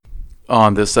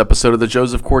On this episode of the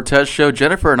Joseph Cortez Show,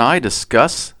 Jennifer and I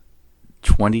discuss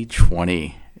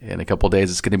 2020. In a couple of days,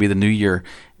 it's going to be the new year.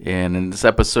 And in this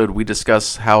episode, we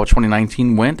discuss how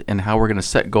 2019 went and how we're going to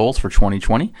set goals for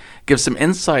 2020. Give some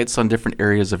insights on different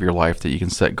areas of your life that you can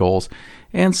set goals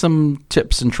and some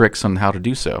tips and tricks on how to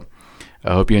do so.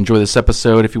 I hope you enjoy this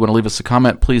episode. If you want to leave us a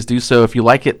comment, please do so. If you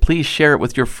like it, please share it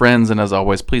with your friends. And as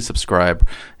always, please subscribe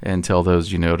and tell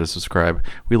those you know to subscribe.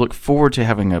 We look forward to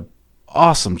having a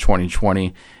awesome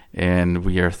 2020, and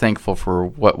we are thankful for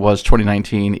what was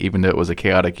 2019, even though it was a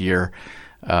chaotic year.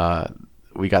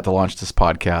 We got to launch this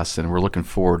podcast, and we're looking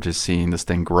forward to seeing this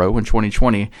thing grow in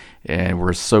 2020, and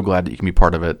we're so glad that you can be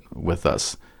part of it with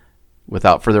us.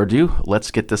 Without further ado, let's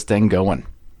get this thing going.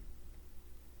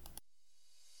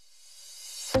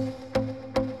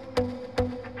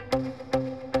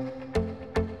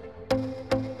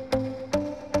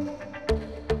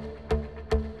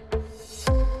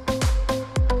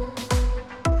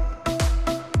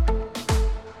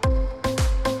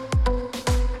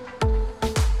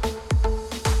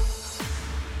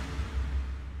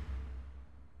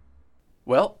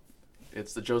 Well,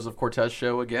 it's the Joseph Cortez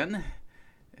Show again,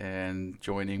 and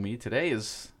joining me today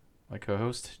is my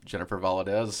co-host, Jennifer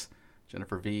Valadez.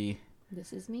 Jennifer V.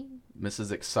 This is me.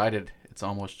 Mrs. Excited. It's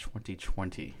almost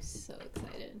 2020. So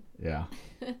excited. Yeah.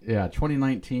 Yeah,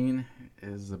 2019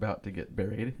 is about to get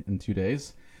buried in 2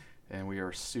 days, and we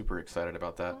are super excited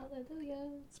about that. Hallelujah.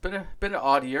 It's been an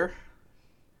odd year.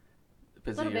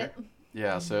 Busy Little year. bit.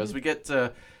 Yeah, so as we get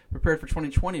prepared for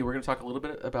 2020, we're going to talk a little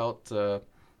bit about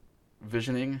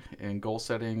visioning and goal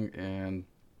setting and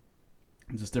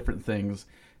just different things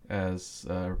as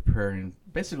preparing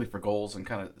basically for goals and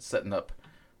kind of setting up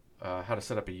how to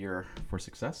set up a year for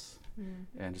success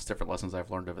and just different lessons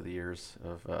I've learned over the years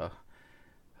of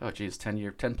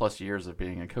 10 plus years of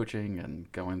being in coaching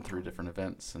and going through different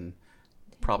events and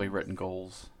probably written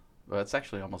goals. Well, it's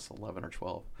actually almost 11 or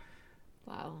 12.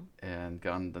 Wow. And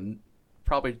gone to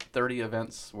probably 30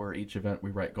 events where each event we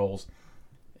write goals.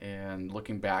 And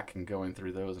looking back and going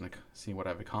through those and seeing what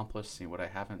I've accomplished, seeing what I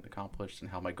haven't accomplished,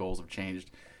 and how my goals have changed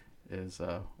is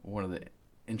one of the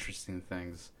interesting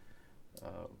things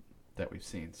that we've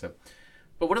seen. So,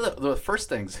 but one of the first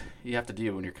things you have to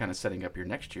do when you're kind of setting up your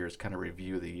next year is kind of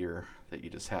review the year that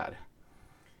you just had.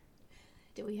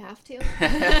 Do we have to?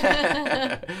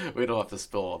 We don't have to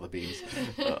spill all the beans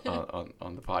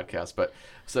on the podcast. But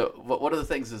so one of the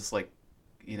things is like,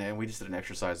 you know, and we just did an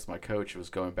exercise with my coach. It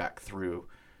was going back through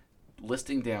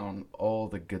listing down all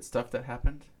the good stuff that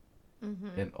happened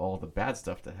and all the bad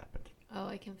stuff that happened. Oh,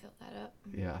 I can fill that up.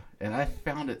 Yeah. And I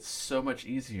found it so much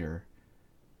easier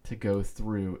to go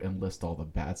through and list all the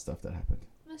bad stuff that happened.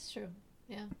 That's true.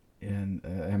 Yeah. And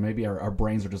maybe our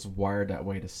brains are just wired that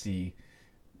way to see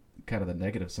kind of the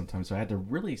negative sometimes. So I had to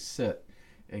really sit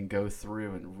and go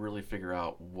through and really figure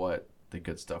out what the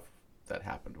good stuff that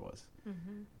happened was.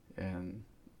 And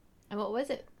what was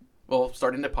it? Well,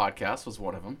 starting the podcast was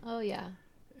one of them. Oh, yeah.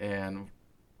 And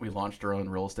we launched our own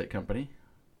real estate company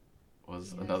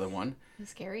was another one. It was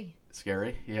scary.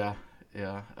 Scary, yeah.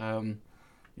 You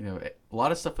know, a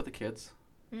lot of stuff with the kids.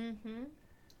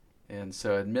 And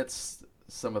so amidst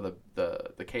some of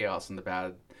the chaos and the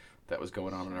bad that was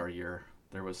going on in our year,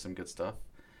 there was some good stuff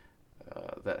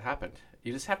that happened.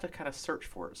 You just have to kind of search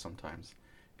for it sometimes.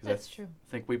 That's true.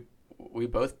 I think we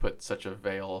both put such a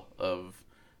veil of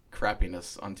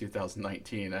crappiness on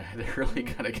 2019. I had to really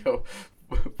kind of go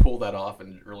pull that off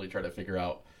and really try to figure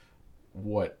out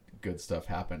what good stuff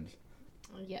happened.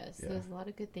 Yes, there's a lot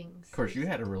of good things. Of course, you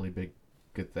had a really big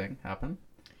good thing happen.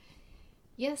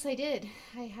 Yes, I did.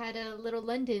 I had a little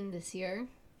London this year.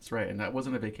 That's right, and that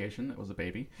wasn't a vacation. That was a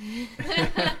baby.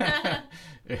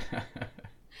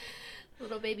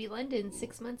 Little baby London,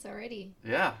 6 months already.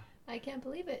 Yeah. I can't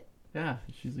believe it. Yeah,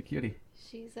 she's a cutie.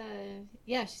 She's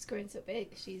she's growing so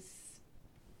big. And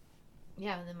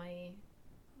then my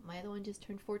other one just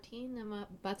turned 14. I'm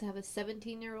about to have a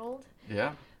 17-year-old.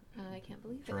 Yeah. I can't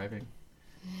believe it. Driving.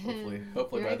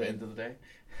 Hopefully by the end of the day.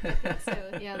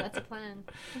 So, yeah, that's a plan.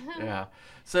 Yeah.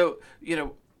 So, you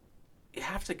know, you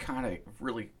have to kind of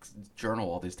really journal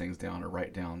all these things down or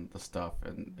write down the stuff.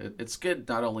 And it's good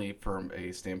not only from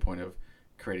a standpoint of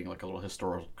creating like a little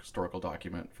historical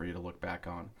document for you to look back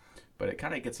on, but it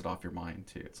kind of gets it off your mind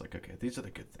too. It's like, okay, these are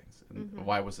the good things, and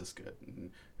why was this good,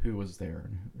 and who was there,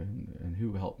 and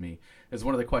who helped me. It's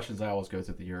one of the questions I always go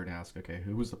through the year and ask, okay,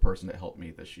 who was the person that helped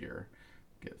me this year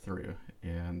get through,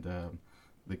 and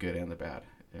the good and the bad.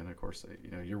 And of course, you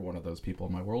know, you're one of those people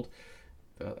in my world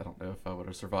that I don't know if I would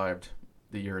have survived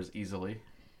the year as easily.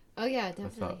 Oh yeah,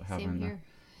 definitely. Same here.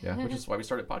 Yeah, which is why we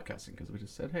started podcasting, because we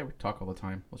just said, hey, we talk all the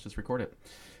time. Let's just record it.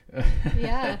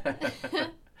 Yeah.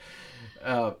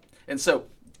 And so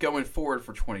going forward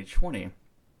for 2020,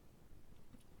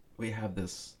 we have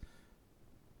this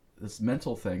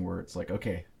mental thing where it's like,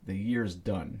 okay, the year's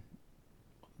done.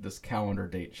 This calendar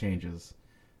date changes.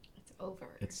 It's over.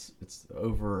 It's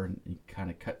over, and you kind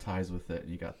of cut ties with it,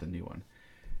 and you got the new one.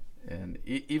 And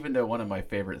even though one of my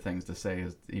favorite things to say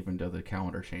is, even though the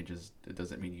calendar changes, it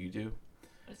doesn't mean you do.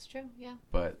 That's true, yeah.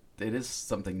 But it is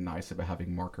something nice about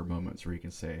having marker moments where you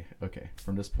can say, okay,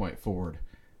 from this point forward,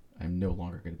 I'm no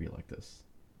longer going to be like this.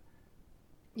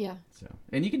 Yeah. So,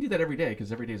 and you can do that every day,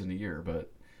 because every day is a new year,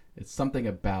 but it's something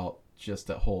about just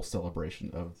that whole celebration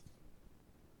of...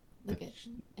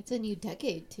 It's a new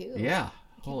decade, too. Yeah.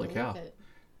 Holy cow.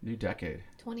 New decade.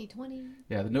 2020.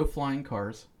 Yeah, no flying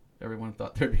cars. Everyone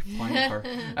thought there'd be flying car.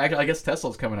 I guess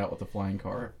Tesla's coming out with a flying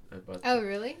car. But, oh,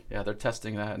 really? Yeah, they're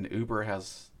testing that, and Uber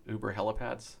has Uber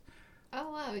helipads.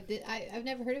 Oh, wow. I've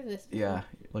never heard of this before. Yeah,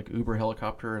 like Uber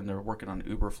helicopter, and they're working on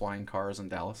Uber flying cars in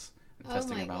Dallas and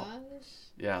testing them out. Oh, my gosh.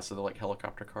 Yeah, so they're like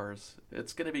helicopter cars.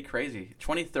 It's going to be crazy.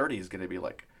 2030 is going to be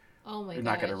like, oh my gosh, you're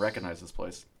not going to recognize this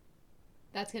place.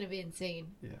 That's going to be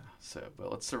insane. Yeah, so,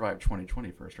 but let's survive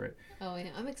 2020 first, right? Oh, yeah.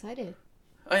 I'm excited.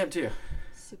 I am too.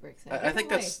 Super excited. I think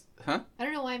that's, huh? I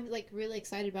don't know why I'm like really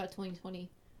excited about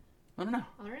 2020. I don't know.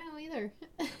 I don't know either.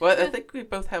 Well, I think we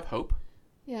both have hope.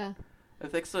 Yeah. I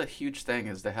think it's a huge thing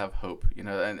is to have hope, you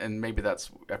know, and maybe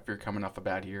that's after you're coming off a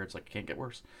bad year, it's like it can't get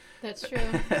worse. That's true.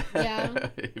 Yeah.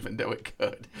 Even though it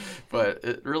could. But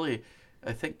it really,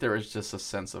 I think there is just a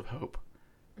sense of hope.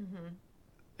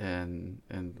 Mm-hmm.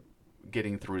 And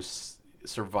getting through,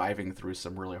 surviving through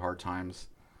some really hard times.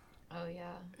 Oh,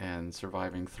 yeah. And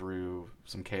surviving through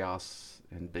some chaos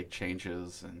and big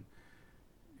changes. And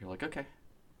you're like, okay,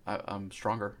 I'm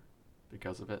stronger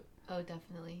because of it. Oh,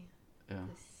 definitely. Yeah.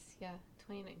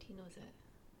 2019 was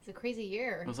a crazy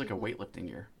year. It was like a weightlifting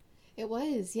year. It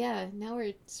was, yeah. Now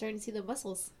we're starting to see the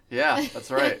muscles. Yeah,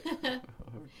 that's right.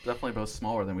 Definitely both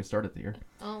smaller than we started the year.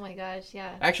 Oh my gosh,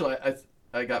 yeah. Actually,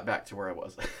 I got back to where I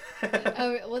was.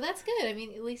 Oh, well, that's good. I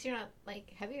mean, at least you're not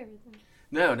like heavier.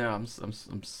 No, I'm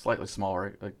slightly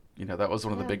smaller. You know, that was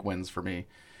one of the big wins for me.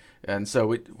 And so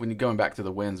when you're going back to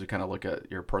the wins, we kind of look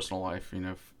at your personal life, you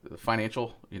know, the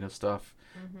financial, you know, stuff.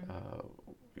 Mm-hmm.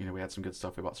 You know, we had some good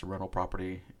stuff. We bought some rental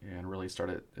property and really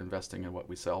started investing in what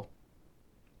we sell.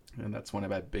 And that's one of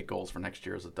my big goals for next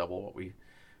year is to double what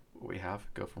we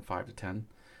have, go from 5 to 10.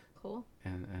 Cool.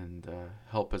 And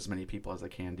help as many people as I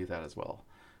can do that as well.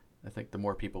 I think the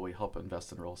more people we help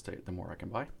invest in real estate, the more I can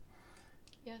buy.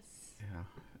 Yes.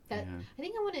 Yeah. I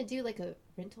think I want to do like a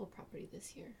rental property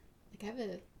this year. Like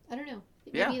I don't know.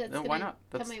 Maybe Yeah. that's No, why not?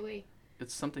 Come my way.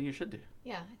 It's something you should do.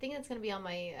 Yeah, I think that's gonna be on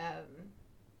my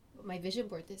my vision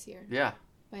board this year. Yeah.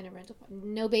 Find a rental.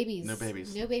 No babies. No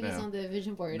babies. No babies on the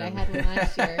vision board. No. I had one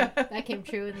last year. That came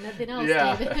true, and nothing else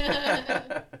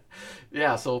did.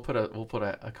 Yeah. So we'll put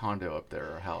a condo up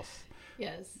there or a house.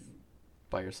 Yes.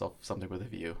 Buy yourself something with a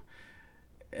view.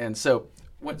 And so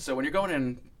when you're going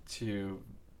into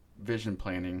vision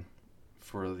planning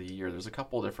for the year, there's a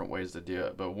couple different ways to do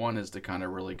it, but one is to kind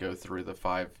of really go through the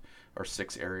 5 or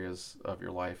 6 areas of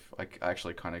your life. I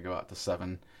actually kind of go out to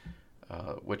 7,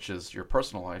 which is your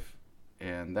personal life,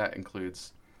 and that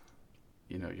includes,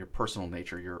 you know, your personal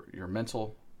nature, your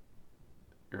mental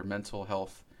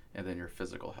health, and then your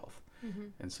physical health. Mm-hmm.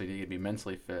 And so you need to be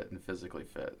mentally fit and physically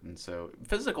fit. And so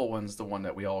physical one's the one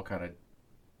that we all kind of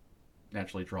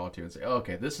naturally draw to and say, oh,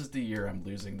 okay, this is the year I'm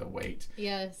losing the weight.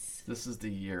 Yes. This is the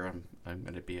year I'm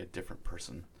going to be a different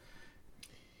person.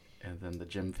 And then the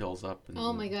gym fills up. And,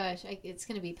 oh my gosh, it's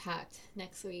going to be packed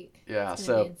next week. Yeah, it's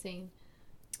so be insane.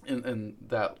 In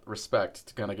that respect,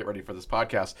 to kind of get ready for this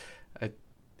podcast,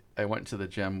 I went to the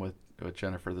gym with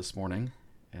Jennifer this morning,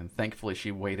 and thankfully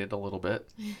she waited a little bit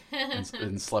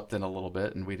and slept in a little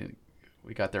bit, and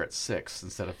we got there at 6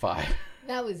 instead of 5.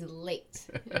 That was late.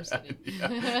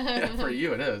 Yeah, for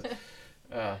you it is.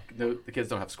 The kids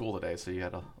don't have school today, so you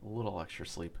had a little extra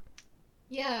sleep.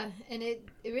 Yeah, and it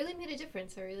really made a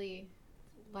difference. I really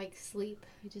like sleep.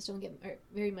 I just don't get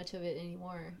very much of it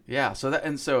anymore. Yeah, so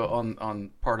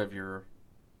on part of your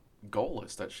goal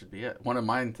list, that should be it. One of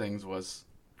mine things was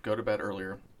go to bed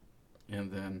earlier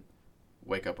and then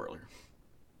wake up earlier.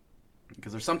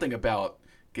 Because there's something about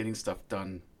getting stuff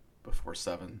done before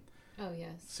 7. Oh,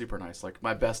 yes. Super nice. Like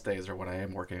my best days are when I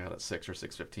am working out at 6 or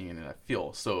 6:15 and I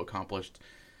feel so accomplished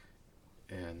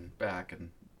and back and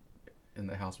in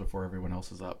the house before everyone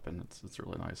else is up, and it's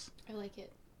really nice. I like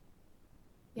it.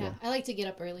 Yeah, I like to get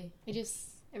up early.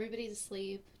 Everybody's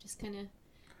asleep, just kind of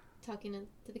talking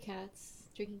to the cats,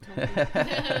 drinking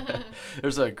coffee.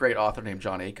 There's a great author named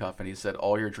John Acuff, and he said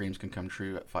all your dreams can come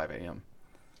true at 5 a.m.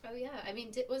 Oh yeah, I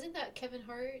mean, wasn't that Kevin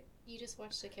Hart? You just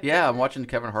watched the Kevin Yeah, Hart? I'm watching the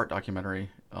Kevin Hart documentary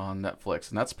on Netflix,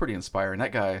 and that's pretty inspiring.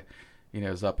 That guy,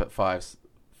 is up at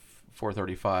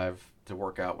 4:35 to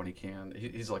work out when he can.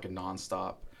 He's like a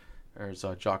nonstop. There's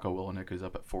Jocko Willenick, who's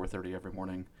up at 4:30 every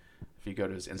morning. If you go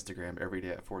to his Instagram, every day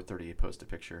at 4:30 he posts a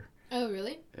picture. Oh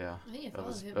really? Yeah, I need to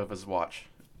follow him. of his watch,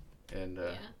 and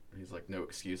he's like no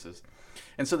excuses.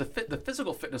 And so the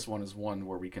physical fitness one is one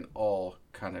where we can all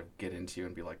kind of get into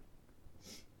and be like,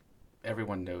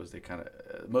 everyone knows they kind of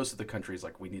most of the country is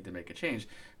like, we need to make a change,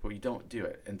 but we don't do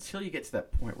it until you get to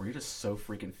that point where you're just so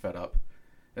freaking fed up.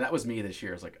 And that was me this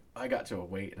year. It's like I got to a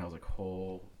weight and I was like,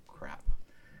 oh crap.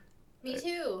 Me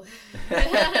too.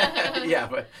 Yeah,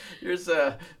 but here's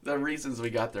the reasons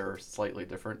we got there are slightly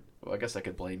different. Well, I guess I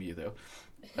could blame you though.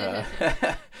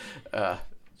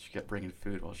 She kept bringing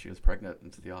food while she was pregnant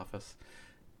into the office.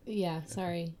 Yeah,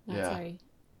 sorry. Not sorry.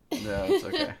 No, it's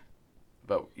okay.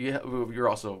 But you're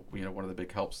also, one of the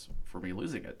big helps for me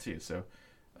losing it too. So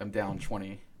I'm down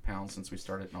 20 pounds since we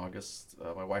started in August.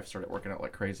 My wife started working out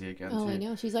like crazy again. Oh, too. I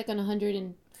know. She's like on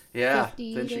 150 Yeah.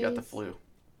 Then she got the days. flu.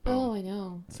 Oh, I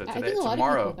know. So I think a lot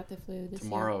of people got the flu this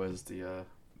tomorrow is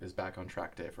is back on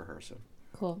track day for her. So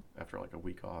cool. After like a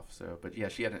week off. So, but yeah,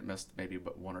 she hadn't missed maybe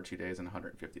but 1 or 2 days in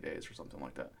 150 days or something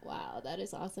like that. Wow, that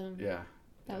is awesome. Yeah.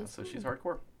 So she's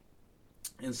hardcore.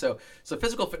 And so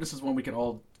physical fitness is one we can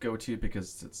all go to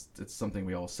because it's something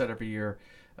we all set every year.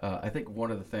 I think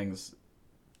one of the things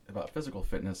about physical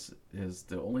fitness is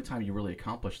the only time you really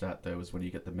accomplish that though is when you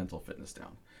get the mental fitness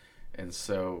down. And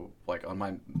so like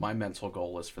on my mental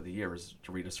goal list for the year is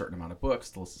to read a certain amount of books,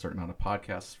 to listen to a certain amount of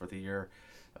podcasts for the year.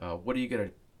 What are you going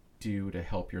to do to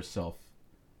help yourself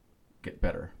get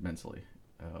better mentally?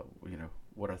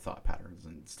 What are thought patterns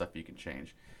and stuff you can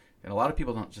change? And a lot of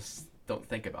people don't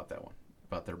think about that one,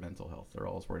 about their mental health. They're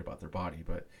always worried about their body,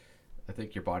 but I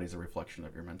think your body's a reflection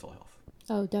of your mental health.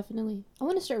 Oh, definitely. I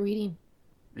want to start reading.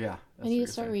 Yeah. I need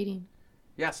to start reading.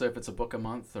 Yeah, so if it's a book a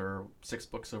month or 6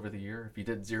 books over the year, if you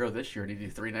did 0 this year and you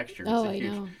do 3 next year, I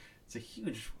know. It's a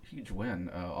huge win.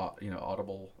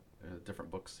 Audible, different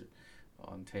books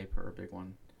on tape are a big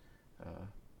one.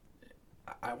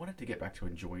 I wanted to get back to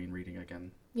enjoying reading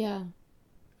again. Yeah.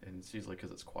 And it's usually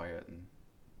because it's quiet and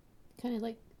kind of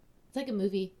like it's like a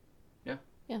movie. Yeah.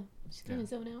 Yeah. Just kind of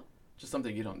zone out. Just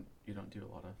something you don't do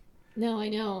a lot of. No, I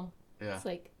know. Yeah. It's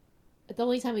like the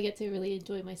only time I get to really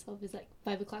enjoy myself is like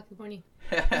 5 o'clock in the morning.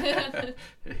 Yeah.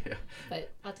 But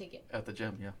I'll take it. At the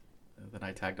gym, yeah. Then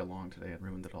I tagged along today and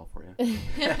ruined it all for you.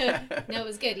 No, it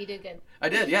was good. You did good. I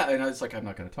did, yeah. And I was like, I'm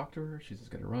not going to talk to her. She's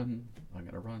just going to run. I'm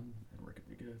going to run, and we're going to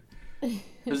be good.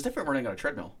 It was different running on a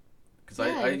treadmill. Because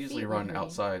I usually run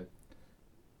outside,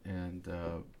 and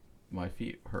my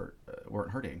feet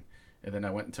weren't hurting. And then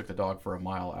I went and took the dog for a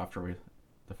mile after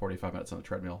the 45 minutes on the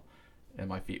treadmill, and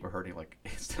my feet were hurting like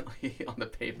instantly on the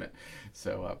pavement.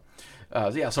 So,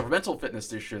 so for mental fitness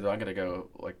this year, though, I'm going to go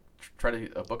like try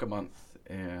to book a month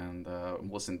and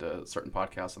listen to certain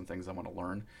podcasts and things I want to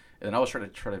learn. And then I always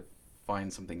try to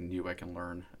find something new I can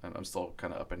learn. And I'm still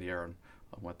kind of up in the air on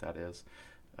what that is.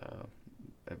 I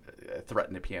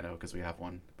threaten the piano because we have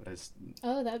one, but that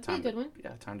would be a good one.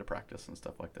 Yeah, time to practice and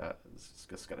stuff like that.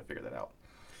 Just got to figure that out.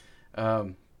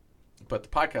 But the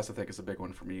podcast, I think, is a big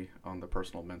one for me on the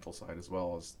personal mental side as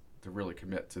well, as to really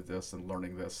commit to this and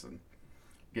learning this and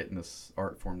getting this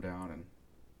art form down. And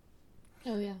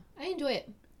oh yeah, I enjoy it.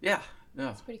 Yeah,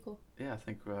 it's pretty cool. Yeah, I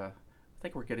think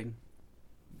we're getting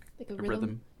like a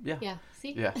rhythm. Yeah. Yeah.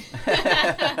 See. Yeah.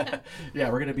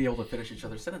 Yeah, we're gonna be able to finish each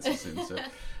other's sentences soon.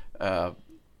 So,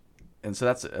 and so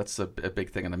that's a big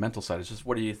thing on the mental side. It's just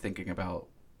what are you thinking about?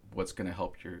 What's gonna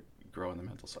help you grow on the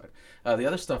mental side? The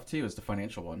other stuff too is the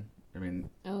financial one. I mean.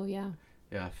 Oh yeah.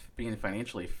 Yeah, being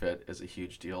financially fit is a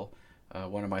huge deal.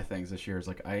 One of my things this year is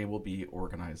like I will be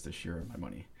organized this year in my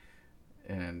money,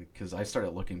 and because I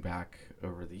started looking back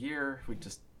over the year, we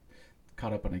just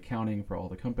caught up on accounting for all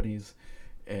the companies,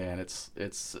 and it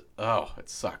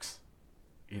sucks.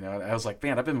 And I was like,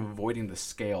 man, I've been avoiding the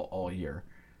scale all year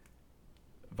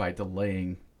by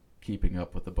delaying keeping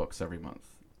up with the books every month.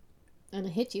 And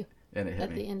it hit you. And it hit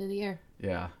me at the end of the year.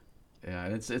 Yeah. Yeah,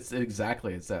 and it's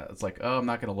exactly that. It's like, oh, I'm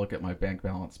not going to look at my bank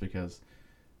balance because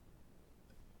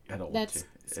I don't want to.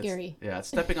 That's scary. It's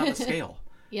stepping on the scale.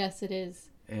 Yes, it is.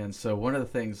 And so one of the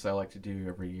things I like to do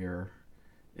every year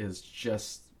is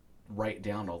just write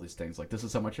down all these things. Like, this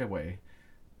is how much I weigh.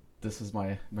 This is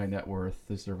my net worth.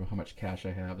 This is how much cash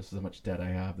I have. This is how much debt I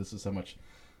have. This is how much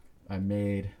I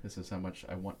made. This is how much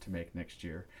I want to make next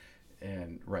year.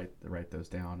 And write those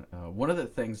down. One of the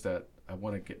things that I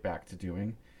want to get back to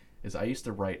doing is I used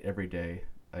to write every day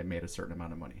I made a certain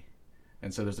amount of money.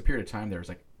 And so there's a period of time there. It's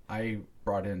like I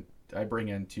bring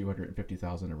in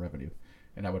 250,000 in revenue,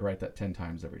 and I would write that 10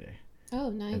 times every day. Oh,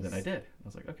 nice. And then I did. I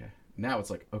was like, okay. Now it's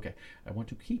like, okay, I want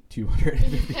to keep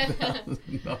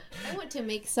 250,000. I want to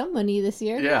make some money this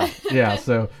year. Yeah.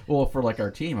 So, well, for like our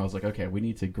team, I was like, okay, we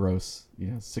need to gross,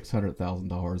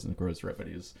 $600,000 in gross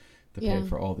revenues to pay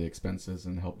for all the expenses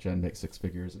and help Jen make six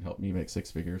figures and help me make six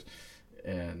figures,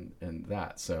 and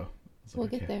that. So, I was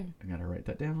like, we'll get there. I gotta write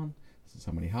that down. This is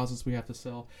how many houses we have to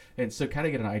sell, and so kind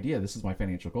of get an idea. This is my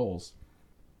financial goals.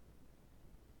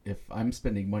 If I'm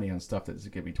spending money on stuff that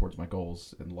doesn't get me towards my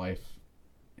goals in life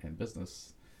and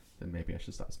business, then maybe I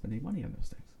should stop spending money on those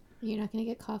things. You're not going to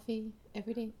get coffee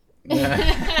every day? We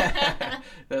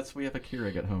have a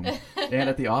Keurig at home and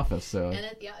at the office. So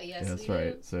yes, that's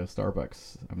right. So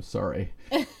Starbucks, I'm sorry.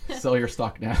 Sell your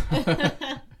stock now.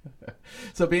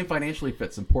 So being financially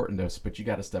fit's important though, but you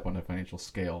got to step on a financial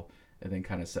scale and then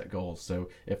kind of set goals. So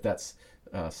if that's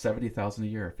 70,000 a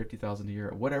year or 50,000 a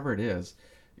year, whatever it is,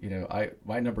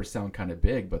 my numbers sound kind of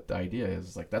big, but the idea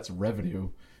is like that's revenue.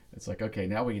 It's like, okay,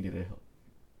 now we need to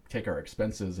take our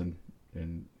expenses and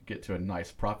get to a nice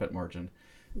profit margin.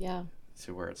 Yeah.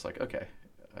 To where it's like, okay,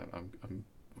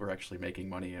 we're actually making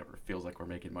money. It feels like we're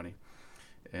making money,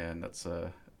 and that's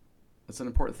an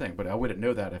important thing. But I wouldn't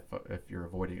know that if you're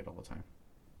avoiding it all the time.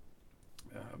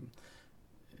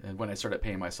 And when I started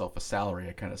paying myself a salary,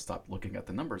 I kind of stopped looking at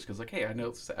the numbers because, like, hey, I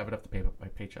know I would have to pay my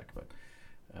paycheck, but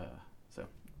so.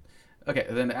 Okay,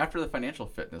 and then after the financial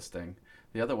fitness thing,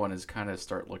 the other one is kind of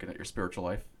start looking at your spiritual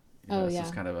life. This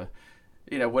is kind of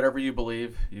a, whatever you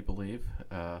believe, you believe.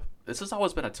 This has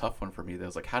always been a tough one for me. Though.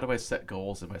 It's like, how do I set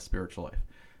goals in my spiritual life?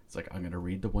 It's like, I'm going to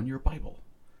read the 1-year Bible.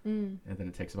 And then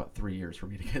it takes about 3 years for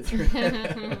me to get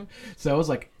through. So I was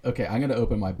like, okay, I'm going to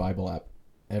open my Bible app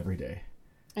every day.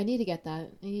 I need to get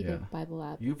that. I need a Bible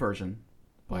app. YouVersion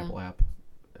Bible app.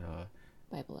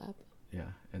 Bible app. Yeah,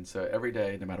 and so every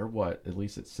day, no matter what, at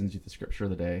least it sends you the scripture of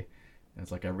the day. And it's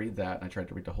like I read that, and I tried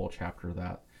to read the whole chapter of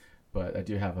that. But I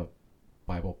do have a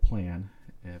Bible plan,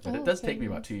 but it does take me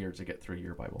about 2 years to get through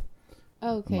your Bible.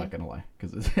 Oh, okay. I'm not going to lie.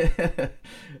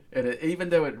 Even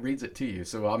though it reads it to you.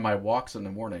 So on my walks in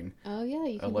the morning,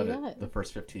 you can do that. The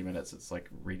first 15 minutes, it's like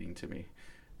reading to me.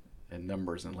 And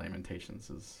Numbers and Lamentations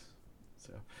is...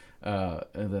 So,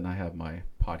 and then I have my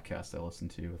podcast I listen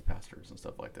to with pastors and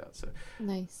stuff like that. So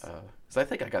nice. So I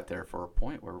think I got there for a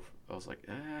point where I was like,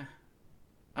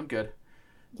 I'm good.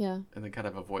 Yeah. And then kind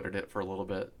of avoided it for a little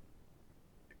bit.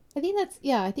 I think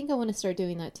I think I want to start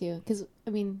doing that too. Because, I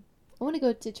want to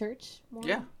go to church more.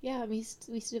 Yeah. Yeah, we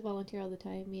used to volunteer all the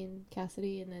time, me and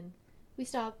Cassidy, and then we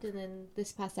stopped, and then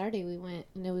this past Saturday we went,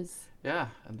 and it was... Yeah,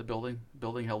 and the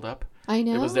building held up. I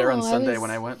know. It was there on Sunday when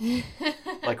I went.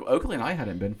 Like, Oakley and I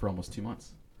hadn't been for almost 2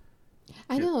 months.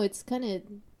 I know, it's kind of...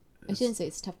 I shouldn't say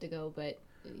it's tough to go, but,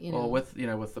 Well, with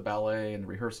the ballet and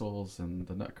rehearsals and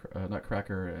the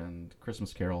Nutcracker and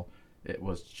Christmas Carol, it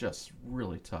was just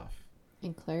really tough.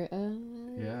 And Clara...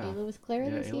 Ayla was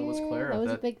Clara this year? Yeah, Ayla was Clara. That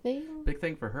was a big thing? Big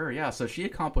thing for her, yeah. So she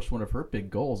accomplished one of her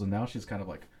big goals, and now she's kind of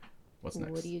like... What's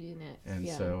next? What do you do next? And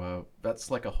so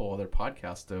that's like a whole other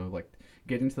podcast, though. Like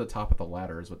getting to the top of the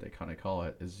ladder is what they kind of call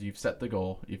it. Is you've set the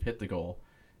goal, you've hit the goal,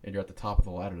 and you're at the top of the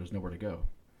ladder. There's nowhere to go.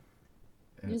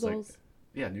 And new goals.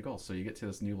 New goals. So you get to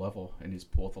this new level, and you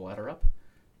just pull the ladder up,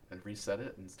 and reset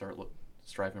it, and start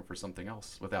striving for something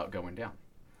else without going down.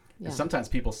 Yeah. And sometimes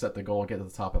people set the goal, get to the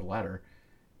top of the ladder,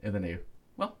 and then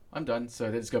I'm done.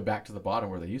 So they just go back to the bottom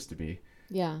where they used to be.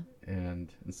 Yeah.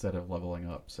 And instead of leveling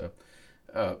up, so.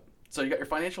 So you got your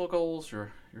financial goals,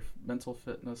 your mental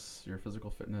fitness, your physical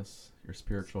fitness, your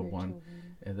spiritual one,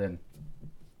 and then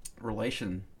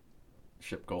relationship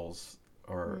goals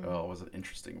was an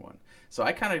interesting one. So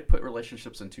I kind of put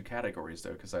relationships in 2 categories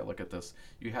though, because I look at this.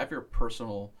 You have your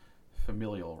personal,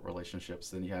 familial relationships,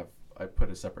 then I put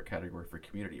a separate category for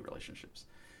community relationships,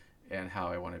 and how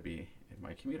I want to be in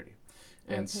my community.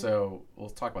 And so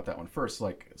we'll talk about that one first.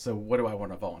 Like, so what do I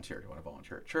want to volunteer? Do I want to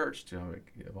volunteer at church? Do I want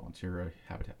to volunteer at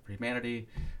Habitat for Humanity?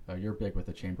 You're big with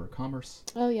the Chamber of Commerce.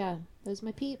 Oh, yeah. Those are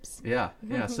my peeps. Yeah.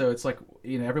 So it's like,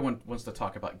 everyone wants to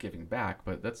talk about giving back,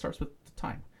 but that starts with the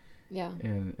time. Yeah.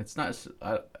 And it's not,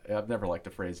 I've never liked the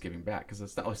phrase giving back because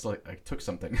it's not like I took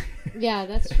something. Yeah,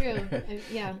 that's true.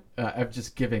 I'm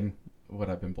just giving what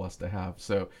I've been blessed to have.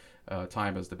 So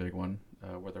time is the big one,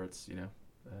 whether it's,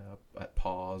 at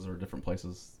Paws or different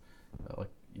places,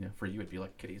 for you it'd be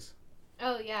like Kitty's.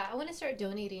 Oh yeah, I want to start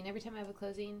donating every time I have a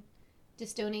closing.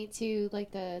 Just donate to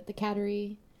like the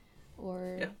cattery,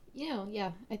 or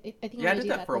I think I did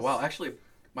that for a while. Actually,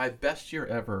 my best year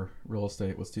ever real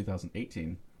estate was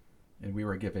 2018, and we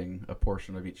were giving a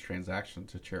portion of each transaction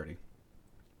to charity.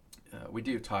 We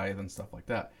do tithe and stuff like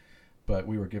that, but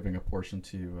we were giving a portion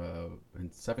to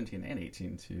in 17 and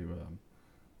 18 to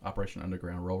Operation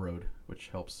Underground Railroad, which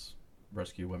helps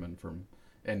rescue women from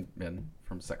and men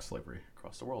from sex slavery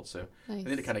across the world. So Nice. I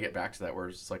need to kind of get back to that, where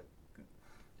it's like,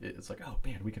 oh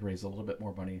man, we could raise a little bit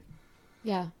more money.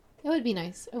 Yeah, that would be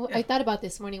nice. I thought about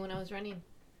this morning when I was running.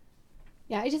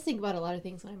 Yeah, I just think about a lot of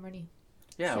things when I'm running.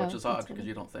 Yeah, So, which is odd that's because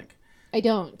you don't think. I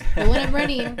don't. But when I'm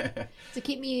running, to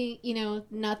keep me,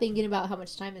 not thinking about how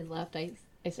much time is left, I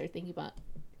start thinking about,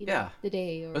 the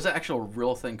day. Or There's an actual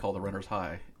real thing called the runner's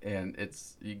high, and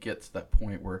you get to that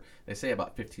point where they say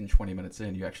about 15, 20 minutes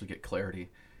in, you actually get clarity,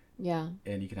 yeah,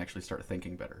 and you can actually start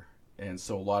thinking better. And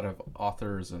so a lot of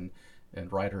authors and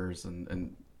writers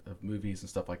and of movies and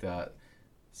stuff like that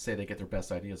say they get their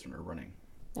best ideas when they're running.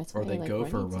 that's or why they I like go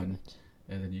for a running so run. much.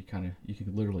 And then you can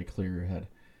literally clear your head.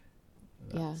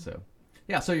 Yeah.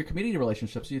 So your community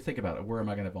relationships, you think about it. Where am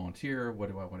I going to volunteer? What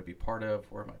do I want to be part of?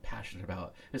 Where am I passionate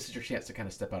about? This is your chance to kind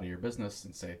of step out of your business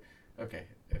and say, okay,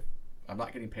 if I'm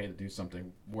not getting paid to do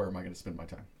something, where am I going to spend my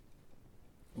time?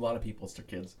 A lot of people, it's their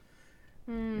kids.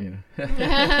 You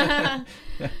know,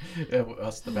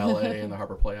 us, the ballet and the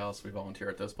Harbor Playhouse, we volunteer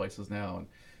at those places now,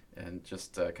 and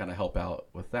just kind of help out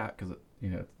with that because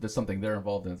there's something they're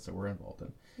involved in, so we're involved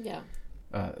in. Yeah.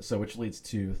 So which leads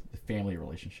to the family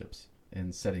relationships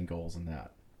and setting goals in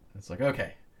that. It's like,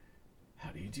 okay, how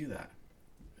do you do that?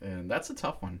 And that's a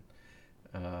tough one.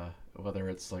 Whether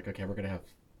it's like, okay, we're gonna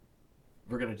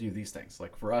do these things.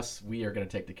 Like for us, we are gonna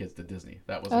take the kids to Disney.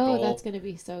 That was a goal. Oh, that's gonna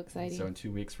be so exciting. So in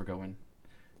 2 weeks, we're going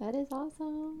That is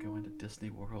awesome. to Disney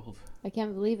World. I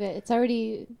can't believe it. It's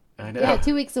already I know.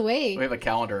 2 weeks away. We have a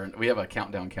calendar, and we have a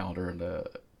countdown calendar in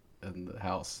the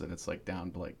house, and it's like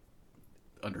down to like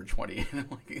under 20.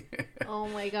 Oh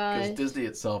my Because gosh. Disney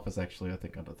itself is actually, I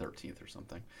think, on the 13th or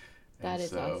something. That And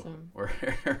is so awesome. We're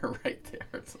right there.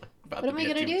 It's like about What am I be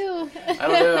at gonna 2 do? weeks. I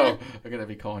don't know. I'm gonna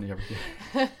be calling you every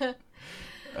day.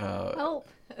 Help.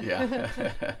 Yeah.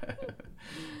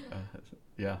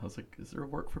 Yeah. I was like, is there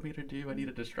work for me to do? I need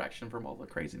a distraction from all the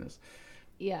craziness.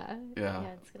 Yeah. Yeah.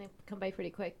 It's gonna come by pretty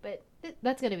quick, but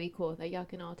that's gonna be cool that y'all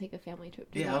can all take a family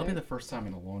trip together. Yeah, it'll be the first time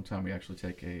in a long time we actually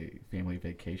take a family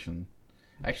vacation.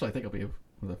 Actually, I think it'll be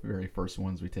one of the very first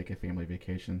ones we take a family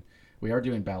vacation. We are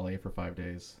doing ballet for 5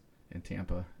 days in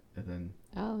Tampa, and then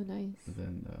Oh, nice.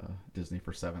 Disney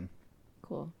for 7.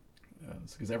 Cool.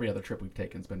 Because every other trip we've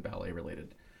taken has been ballet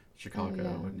related. Chicago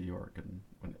yeah. and New York, and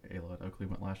when Ayla and Oakley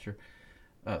went last year.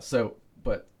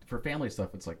 But for family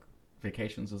stuff, it's like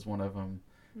vacations is one of them.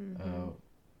 Mm-hmm.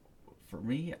 For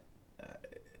me,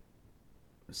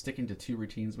 sticking to 2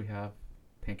 routines we have: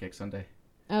 Pancake Sunday.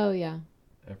 Oh yeah.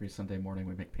 Every Sunday morning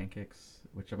we make pancakes,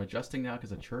 which I'm adjusting now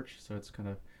because of church. So it's kind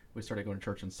of, we started going to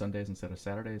church on Sundays instead of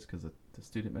Saturdays because of the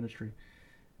student ministry.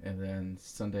 And then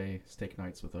Sunday steak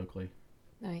nights with Oakley.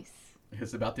 Nice.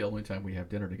 It's about the only time we have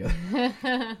dinner together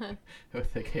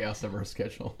with the chaos of our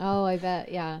schedule. Oh, I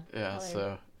bet. Yeah. Yeah, Well,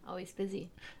 so. always busy.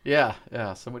 Yeah,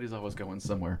 somebody's always going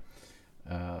somewhere.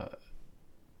 I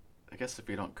guess if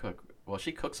you don't cook, well,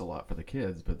 she cooks a lot for the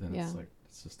kids, but then it's Yeah. like,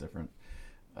 it's just different.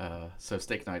 So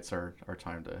steak nights are our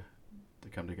time to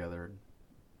come together. And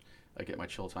I get my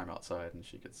chill time outside, and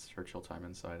she gets her chill time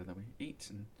inside, and then we eat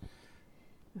and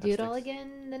have Do it all steaks.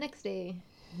 again the next day.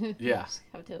 Yeah. Just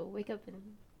have to wake up and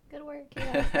go to work.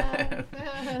 Yeah.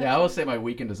 Yeah, I will say my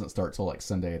weekend doesn't start till like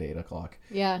Sunday at 8 o'clock,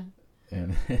 Yeah.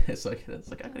 and it's like I'm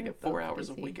gonna get 4 Both hours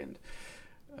of busy. weekend.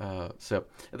 And then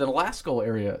the last goal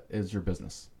area is your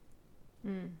business.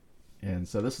 Mm. And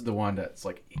so this is the one that's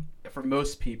like, for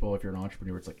most people, if you're an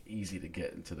entrepreneur, it's like easy to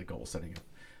get into the goal setting of,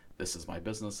 this is my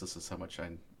business, this is how much I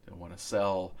want to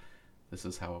sell, this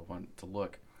is how I want it to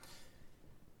look.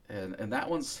 And that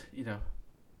one's,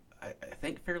 I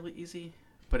think fairly easy,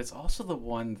 but it's also the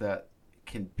one that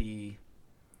can be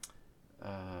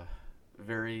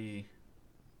very,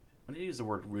 when you use the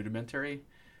word rudimentary,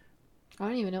 I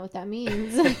don't even know what that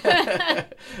means. I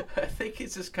think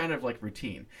it's just kind of like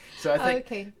routine. So I think,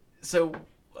 okay. so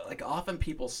like often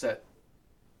people set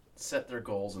their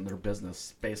goals in their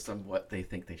business based on what they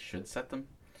think they should set them,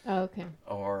 Oh, okay.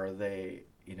 or they,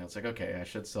 it's like, okay, I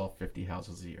should sell 50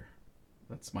 houses a year.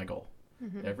 That's my goal.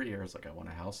 Mhm. Every year it's like, I want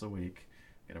a house a week.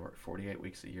 I gotta work 48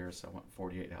 weeks a year, so I want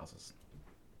 48 houses.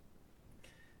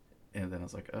 And then I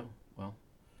was like, oh, well,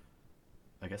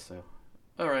 I guess so.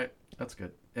 All right, that's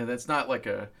good. And it's not like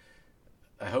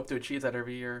I hope to achieve that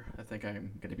every year. I think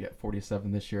I'm going to be at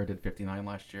 47 this year. I did 59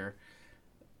 last year.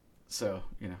 So,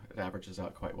 it averages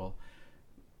out quite well.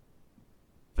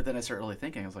 But then I started really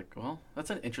thinking, I was like, well, that's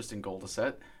an interesting goal to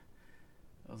set.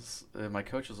 And my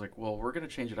coach was like, well, we're going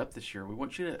to change it up this year. We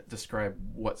want you to describe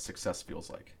what success feels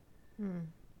like.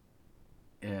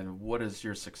 And what does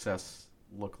your success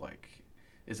look like?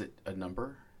 Is it a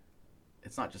number?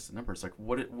 It's not just a number. It's like,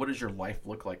 what does your life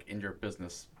look like in your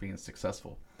business being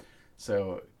successful?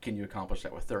 So can you accomplish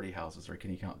that with 30 houses, or do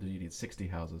you need 60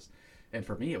 houses? And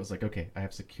for me, it was like, okay, I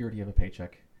have security of a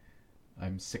paycheck.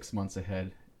 I'm 6 months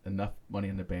ahead, enough money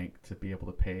in the bank to be able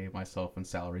to pay myself and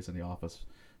salaries in the office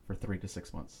for 3 to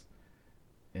 6 months.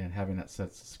 And having that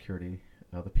sense of security,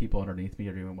 the people underneath me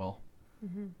are doing well.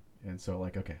 And so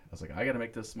like, okay, I was like, I got to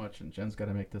make this much, and Jen's got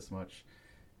to make this much.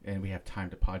 And we have time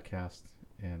to podcast,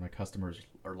 and my customers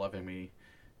are loving me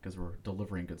because we're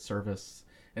delivering good service.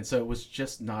 And so it was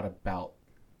just not about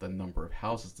the number of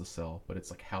houses to sell, but it's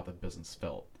like how the business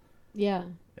felt. Yeah.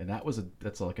 And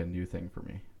that's like a new thing for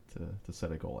me to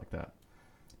set a goal like that.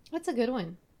 That's a good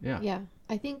one. Yeah. Yeah.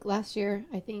 I think last year,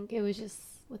 it was just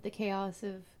with the chaos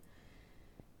of,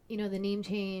 the name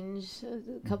change,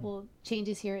 a couple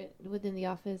changes here within the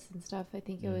office and stuff. I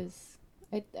think it was,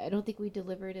 I don't think we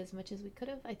delivered as much as we could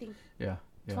have. I think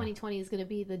 2020 is going to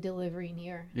be the delivering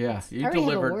year. Yeah. You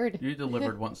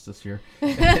delivered once this year.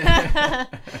 I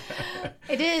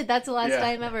did. That's the last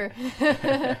time ever.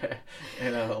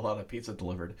 And a lot of pizza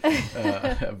delivered.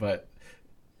 But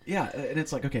yeah, and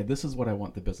it's like, okay, this is what I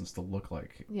want the business to look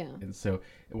like. Yeah. And so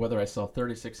whether I sell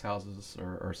 36 houses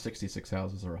or 66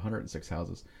 houses or 106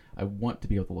 houses, I want to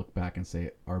be able to look back and say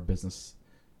our business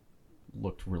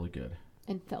looked really good.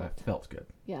 And felt good.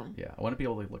 Yeah. Yeah. I want to be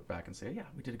able to look back and say, yeah,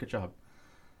 we did a good job.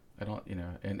 I don't,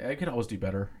 and I can always do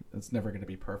better. It's never going to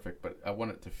be perfect, but I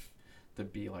want it to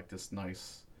be like this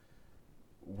nice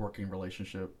working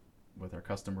relationship with our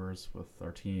customers, with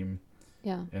our team.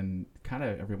 Yeah. And kind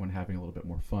of everyone having a little bit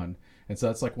more fun. And so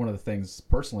that's like one of the things,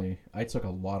 personally, I took a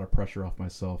lot of pressure off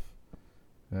myself.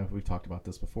 We've talked about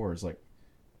this before. Is like,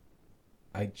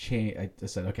 I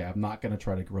said, okay, I'm not going to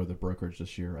try to grow the brokerage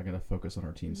this year. I'm going to focus on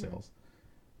our team sales.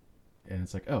 And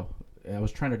it's like, oh, I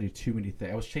was trying to do too many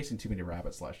things. I was chasing too many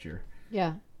rabbits last year.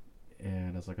 Yeah.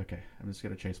 And I was like, okay, I'm just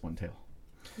going to chase one tail.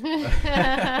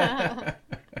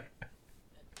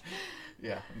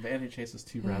 Yeah, a man who chases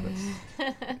 2 rabbits.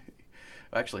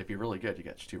 Actually, if you're really good, you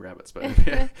catch 2 rabbits.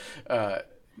 But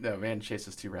no, man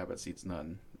chases 2 rabbits, eats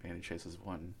none. Man who chases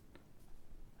 1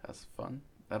 has fun.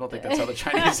 I don't think that's how the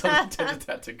Chinese intended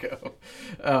that to go.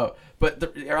 But the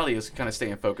reality is kind of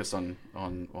staying focused on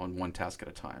one task at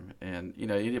a time. And, you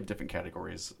have different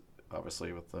categories,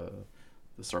 obviously, with the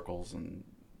circles and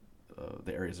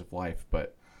the areas of life.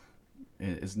 But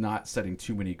it is not setting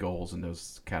too many goals in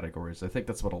those categories. I think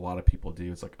that's what a lot of people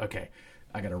do. It's like, okay,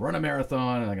 I'm going to run a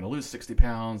marathon, and I'm going to lose 60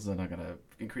 pounds, and I'm going to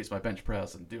increase my bench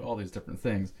press and do all these different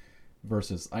things,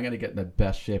 versus I'm going to get in the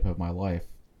best shape of my life.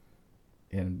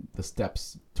 And the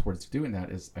steps towards doing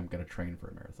that is I'm going to train for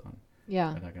a marathon.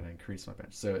 Yeah. And I'm going to increase my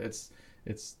bench. So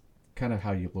it's kind of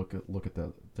how you look at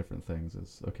the different things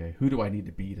is, okay, who do I need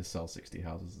to be to sell 60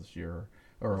 houses this year?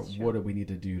 Or what do we need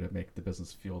to do to make the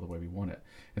business feel the way we want it?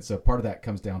 And so part of that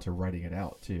comes down to writing it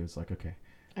out too. It's like, okay.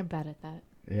 I'm bad at that.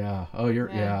 Yeah.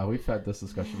 Oh, we've had this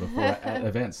discussion before at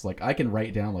events. Like, I can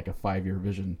write down like a 5-year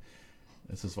vision.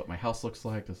 This is what my house looks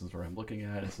like. This is where I'm looking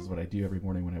at. This is what I do every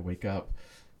morning when I wake up.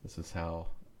 This is how,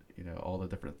 all the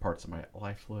different parts of my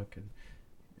life look. And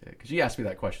because you asked me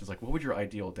that question, it's like, what would your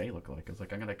ideal day look like? I was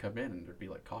like, I'm going to come in and there'd be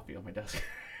like coffee on my desk.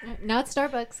 Not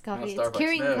Starbucks coffee. Not Starbucks.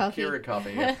 It's Keurig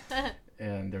coffee. Yeah.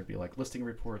 And there'd be like listing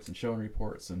reports and showing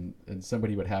reports, and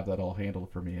somebody would have that all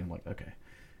handled for me. And I'm like, okay.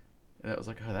 And I was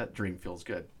like, oh, that dream feels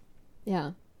good.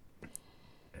 Yeah.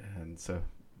 And so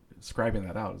describing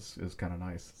that out is kind of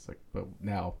nice. It's like, but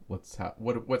now what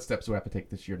steps do I have to take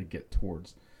this year to get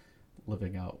towards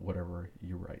living out whatever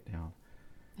you write down?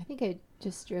 I think I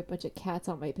just drew a bunch of cats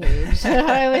on my page.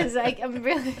 I was like, I'm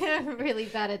really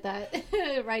bad at that.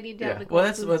 Writing down the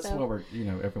goals. Well, that's what we're,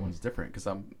 everyone's different, because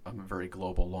I'm a very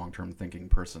global, long-term thinking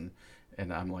person,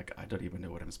 and I'm like, I don't even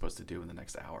know what I'm supposed to do in the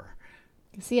next hour.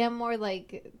 See, I'm more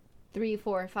like 3,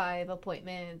 4, 5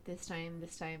 appointment this time.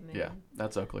 And yeah,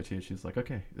 that's Oakley too. She's like,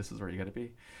 okay, this is where you got to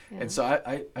be. Yeah. And so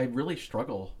I really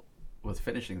struggle with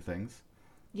finishing things.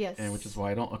 Yes. And which is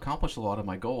why I don't accomplish a lot of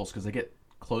my goals, because I get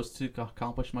close to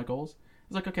accomplish my goals.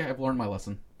 It's like, okay, I've learned my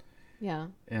lesson. Yeah.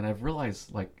 And I've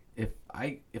realized, like,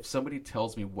 if somebody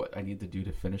tells me what I need to do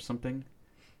to finish something,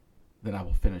 then I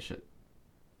will finish it.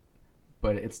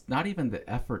 But it's not even the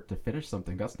effort to finish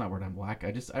something. That's not where I'm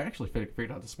lacking. I actually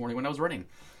figured out this morning when I was running.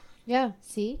 Yeah.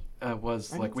 See?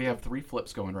 Was like, we have 3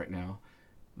 flips going right now.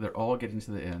 They're all getting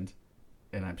to the end,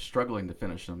 and I'm struggling to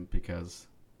finish them because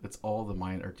it's all the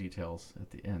minor details at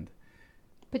the end.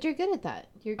 But you're good at that.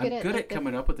 You're good I'm good at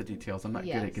coming up with the details. I'm not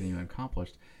good at getting them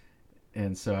accomplished.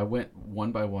 And so I went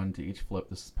one by one to each flip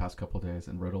this past couple of days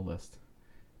and wrote a list.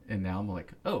 And now I'm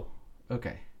like, oh,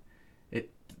 okay.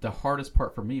 The hardest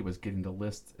part for me was getting the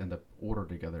list and the order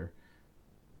together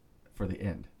for the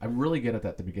end. I'm really good at that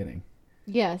at the beginning.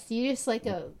 Yes, you just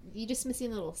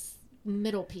missing a little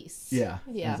middle piece. Yeah.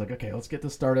 Yeah. I was like, okay, let's get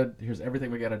this started. Here's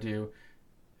everything we got to do.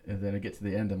 And then I get to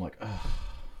the end, I'm like, oh,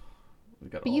 we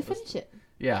got. But you finish it.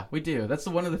 Yeah, we do. That's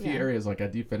one of the few areas like I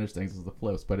do finish things as the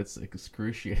flips, but it's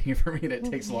excruciating for me and it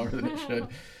takes longer than it should.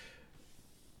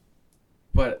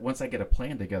 But once I get a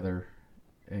plan together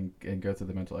and go through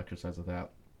the mental exercise of that,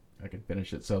 I can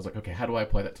finish it. So I was like, okay, how do I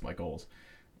apply that to my goals?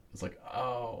 It's like,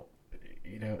 oh,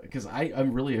 because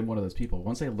I'm really one of those people.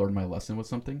 Once I learn my lesson with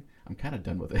something, I'm kind of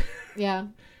done with it. Yeah.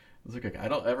 It's like, okay, I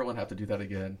don't ever want to have to do that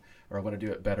again, or I want to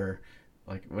do it better.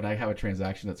 Like when I have a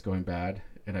transaction that's going bad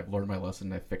and I've learned my lesson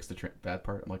and I fixed the bad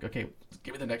part, I'm like, okay,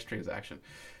 give me the next transaction.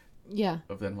 Yeah.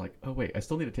 But then I'm like, oh, wait, I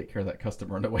still need to take care of that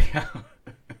customer on the way out.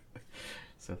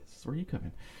 So this is where you come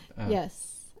in.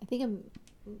 Yes. I think I'm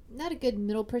not a good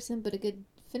middle person, but a good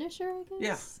finisher, I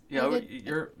guess. Yeah.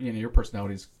 Your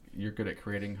personality's, you're good at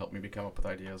creating, help me come up with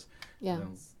ideas. Yeah.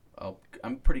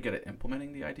 I'm pretty good at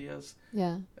implementing the ideas.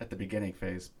 Yeah. At the beginning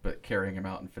phase, but carrying them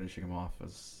out and finishing them off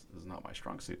is not my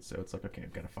strong suit. So it's like, okay,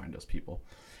 I've got to find those people.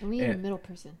 And we need a middle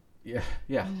person. Yeah,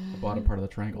 the bottom part of the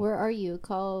triangle. Where are you?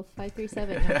 Call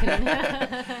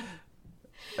 537.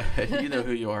 You know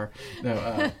who you are.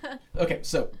 No. Okay,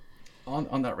 so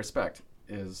on that respect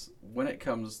is when it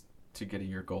comes to getting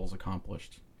your goals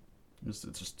accomplished, it's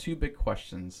just two big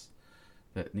questions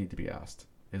that need to be asked.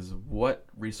 Is what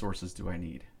resources do I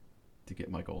need to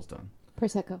get my goals done?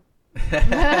 Prosecco.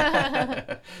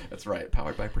 That's right.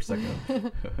 Powered by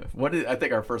Prosecco. I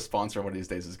think our first sponsor one of these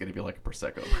days is going to be like a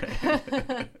Prosecco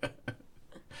brand.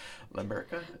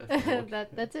 L'America?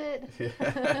 That's it.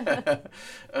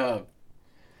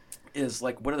 Is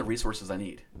like, what are the resources I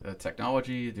need?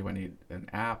 Technology? Do I need an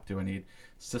app? Do I need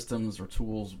systems or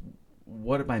tools?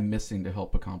 What am I missing to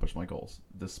help accomplish my goals,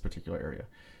 this particular area?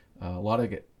 A lot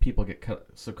of people get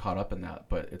so caught up in that,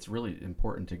 but it's really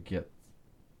important to get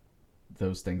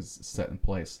those things set in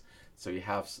place. So you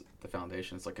have the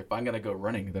foundation. It's like, if I'm going to go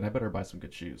running, then I better buy some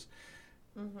good shoes.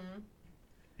 Mm-hmm.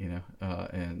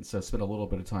 And so spend a little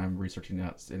bit of time researching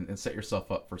that and set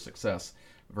yourself up for success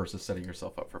versus setting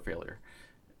yourself up for failure.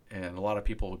 And a lot of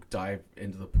people dive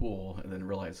into the pool and then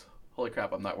realize, holy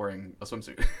crap, I'm not wearing a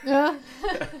swimsuit.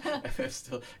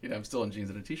 I'm still in jeans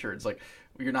and a t-shirt. It's like,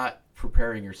 you're not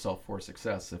preparing yourself for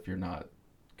success if you're not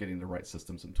getting the right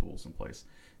systems and tools in place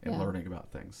and learning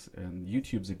about things. And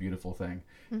YouTube's a beautiful thing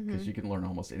because you can learn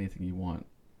almost anything you want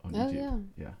on YouTube.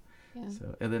 Yeah.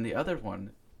 So, and then the other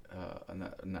one,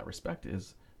 in that respect,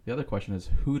 is the other question is,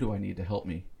 who do I need to help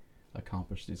me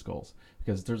accomplish these goals?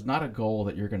 Because there's not a goal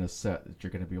that you're going to set that you're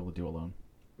going to be able to do alone.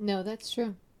 No, that's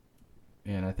true.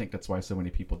 And I think that's why so many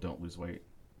people don't lose weight,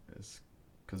 is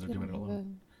because they're doing it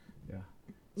alone.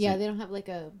 Yeah, they don't have like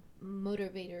a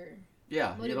motivator.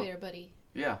 Yeah, motivator buddy.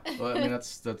 Yeah, well, I mean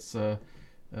that's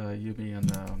you, me,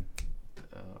 and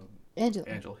Angela.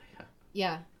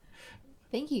 Yeah.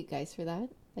 Thank you guys for that.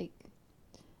 Like,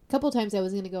 a couple times I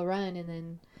was gonna go run, and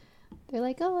then they're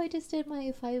like, "Oh, I just did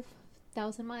my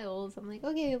 5,000 miles." I'm like,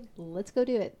 "Okay, let's go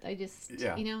do it." I just,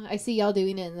 I see y'all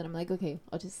doing it, and then I'm like, "Okay,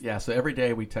 I'll just." Yeah. So every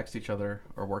day we text each other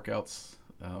our workouts.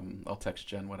 I'll text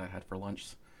Jen what I had for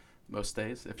lunch. Most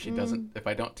days, if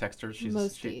I don't text her, she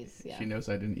knows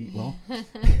I didn't eat well. I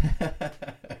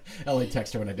only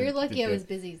text her when I did. You're lucky I was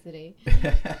busy today.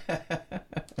 There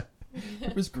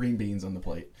was green beans on the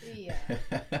plate. Yeah.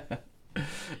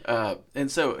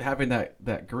 And so having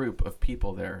that group of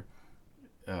people there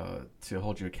to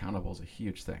hold you accountable is a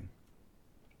huge thing.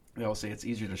 I always say it's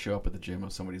easier to show up at the gym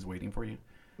if somebody's waiting for you.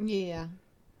 Yeah.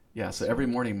 Yeah. So every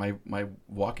morning, my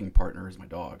walking partner is my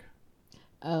dog.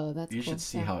 Oh, that's you cool. should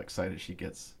see how excited she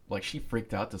gets. Like, she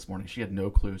freaked out this morning. She had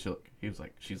no clue. She's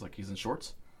like, he's in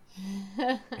shorts.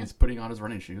 He's putting on his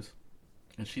running shoes,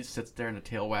 and she sits there and the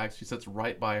tail wags. She sits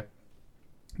right by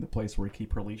the place where we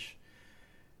keep her leash,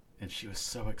 and she was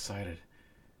so excited.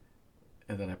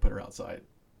 And then I put her outside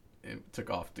and took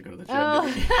off to go to the gym. Oh,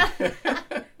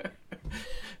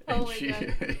 And my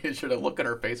God. Should have looked at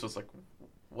her face was like,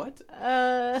 what?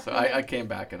 So I came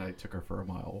back and I took her for a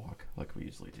mile walk like we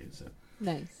usually do. So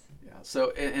nice. Yeah.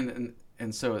 So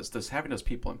and so it's this having those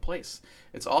people in place.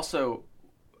 It's also,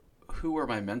 who are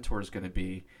my mentors going to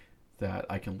be that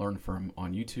I can learn from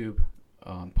on YouTube,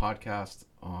 on podcasts,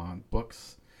 on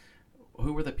books?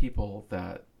 Who are the people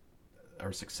that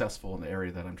are successful in the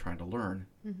area that I'm trying to learn,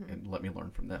 and let me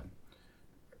learn from them?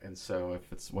 And so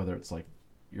if it's whether it's like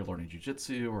you're learning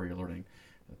jiu-jitsu or you're learning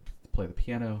to play the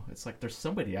piano. It's like there's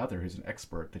somebody out there who's an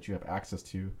expert that you have access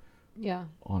to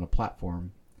on a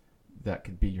platform that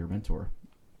could be your mentor,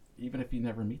 even if you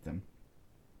never meet them.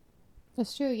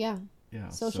 That's true, yeah. Yeah.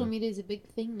 Social media is a big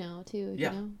thing now, too.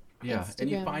 Yeah. You know? Yeah, Instagram and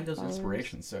you find those followers.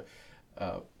 inspirations. So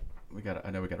I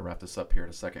know we got to wrap this up here in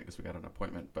a second because we got an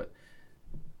appointment, but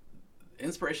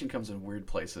inspiration comes in weird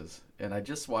places. And I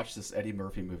just watched this Eddie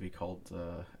Murphy movie called,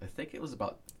 I think it's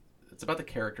about the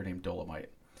character named Dolomite.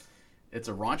 It's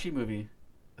a raunchy movie.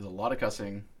 There's a lot of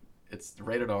cussing. It's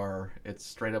rated R. It's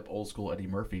straight up old school Eddie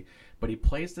Murphy. But he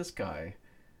plays this guy.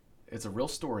 It's a real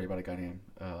story about a guy named,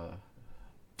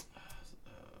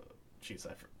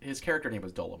 his character name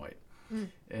was Dolomite.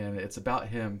 And it's about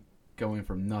him going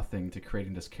from nothing to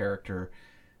creating this character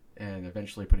and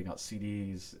eventually putting out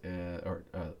CDs or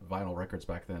vinyl records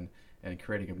back then and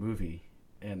creating a movie.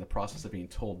 And the process of being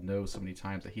told no so many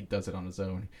times that he does it on his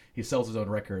own. He sells his own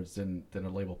records, and then a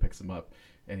label picks him up.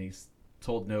 And he's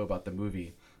told no about the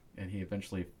movie. And he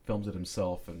eventually films it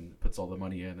himself and puts all the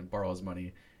money in and borrows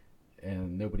money.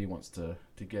 And nobody wants to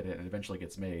get it, and eventually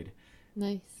gets made.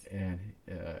 Nice. And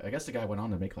I guess the guy went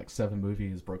on to make like 7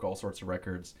 movies, broke all sorts of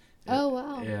records. Oh,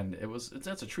 wow. And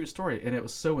that's a true story. And it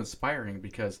was so inspiring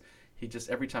because he just,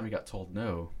 every time he got told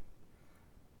no,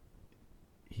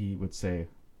 he would say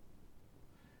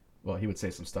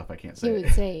some stuff I can't say. He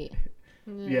would say,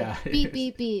 yeah. beep,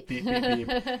 beep, beep. Beep, beep, beep.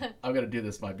 I'm going to do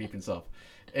this by beep himself.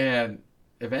 And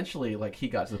eventually, like, he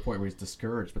got to the point where he's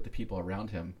discouraged, but the people around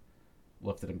him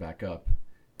lifted him back up.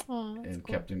 Oh, And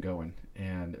cool. kept him going,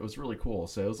 and it was really cool.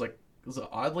 So it was an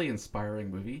oddly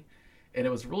inspiring movie, and it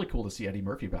was really cool to see Eddie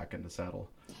Murphy back in the saddle.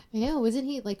 I know, wasn't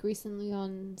he like recently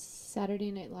on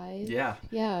Saturday Night Live?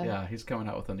 Yeah. He's coming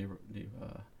out with a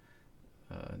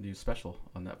new special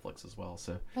on Netflix as well.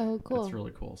 So Cool. that's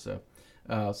really cool. So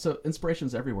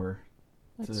inspiration's everywhere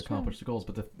That's to accomplish the goals.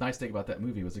 But the nice thing about that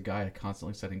movie was a guy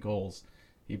constantly setting goals.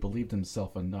 He believed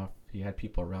himself enough. He had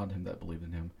people around him that believed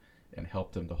in him and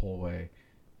helped him the whole way.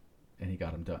 And he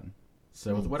got them done.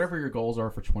 So with whatever your goals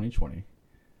are for 2020,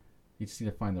 you just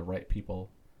need to find the right people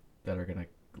that are going to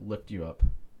lift you up.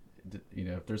 You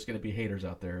know, if there's going to be haters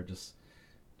out there, just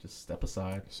step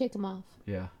aside. Shake them off.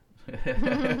 Yeah.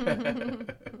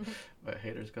 But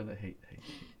haters going to hate.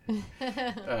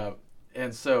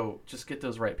 And so just get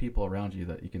those right people around you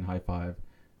that you can high five.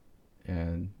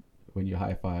 And when you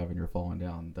high five and you're falling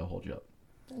down, they'll hold you up.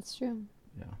 That's true.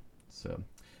 Yeah. So,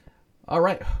 all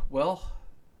right. Well,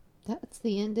 That's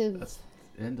the end of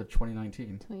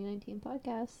 2019. 2019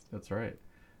 podcast. That's right.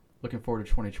 Looking forward to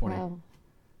 2020. Wow.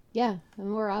 Yeah,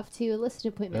 and we're off to a listing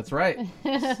appointment. That's right.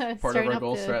 Part of our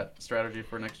goal to strategy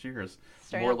for next year is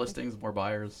Starting more up to- listings, more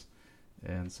buyers.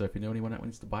 And so if you know anyone that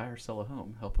needs to buy or sell a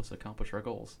home, help us accomplish our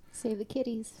goals. Save the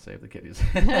kitties. Save the kitties.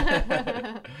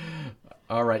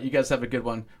 All right. You guys have a good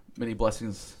one. Many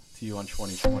blessings to you on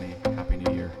 2020. Happy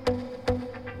New Year.